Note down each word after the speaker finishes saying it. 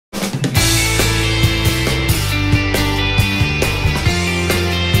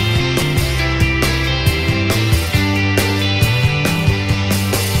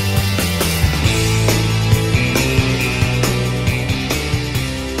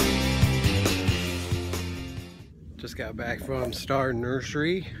just got back from Star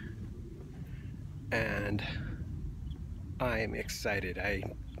Nursery and I am excited. I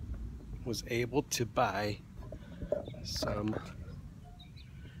was able to buy some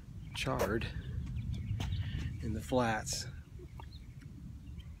chard in the flats.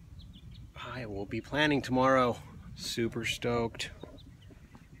 I will be planting tomorrow. Super stoked.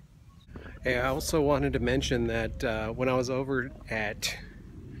 Hey, I also wanted to mention that when I was over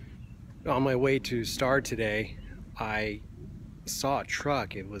on my way to Star today, I saw a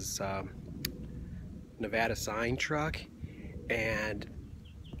truck. It was Nevada sign truck, and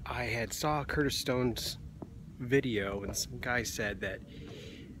I had saw Curtis Stone's video, and some guy said that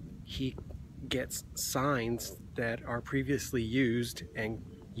he gets signs that are previously used and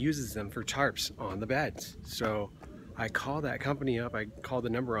uses them for tarps on the beds. So I called that company up. I called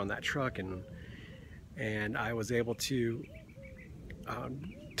the number on that truck, and I was able to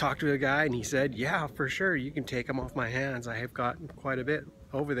talk to the guy, and he said, yeah, for sure, you can take them off my hands. I have got quite a bit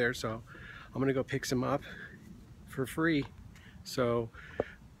over there, so I'm gonna go pick some up for free. So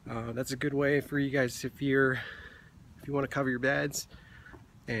that's a good way for you guys if you want to cover your beds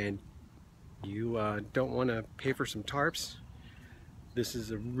and you don't want to pay for some tarps. This is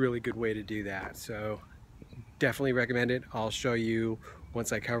a really good way to do that, so definitely recommend it. I'll show you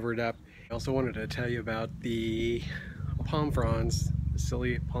once I cover it up. I also wanted to tell you about the palm fronds, the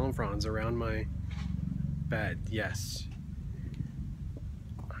silly palm fronds around my bed. Yes,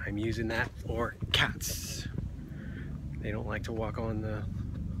 I'm using that for cats. They don't like to walk on the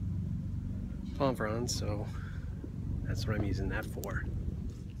palm fronds, so that's what I'm using that for.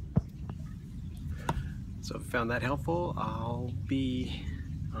 So if you found that helpful, I'll be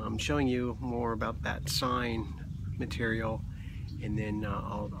showing you more about that sign material, and then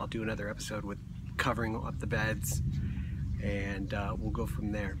I'll do another episode with covering up the beds, and we'll go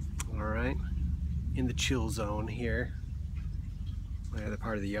from there. All right, in the chill zone here, my other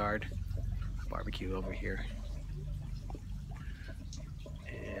part of the yard, barbecue over here,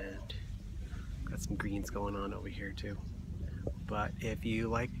 and got some greens going on over here too. But if you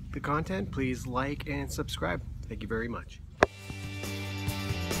like the content, please like and subscribe. Thank you very much.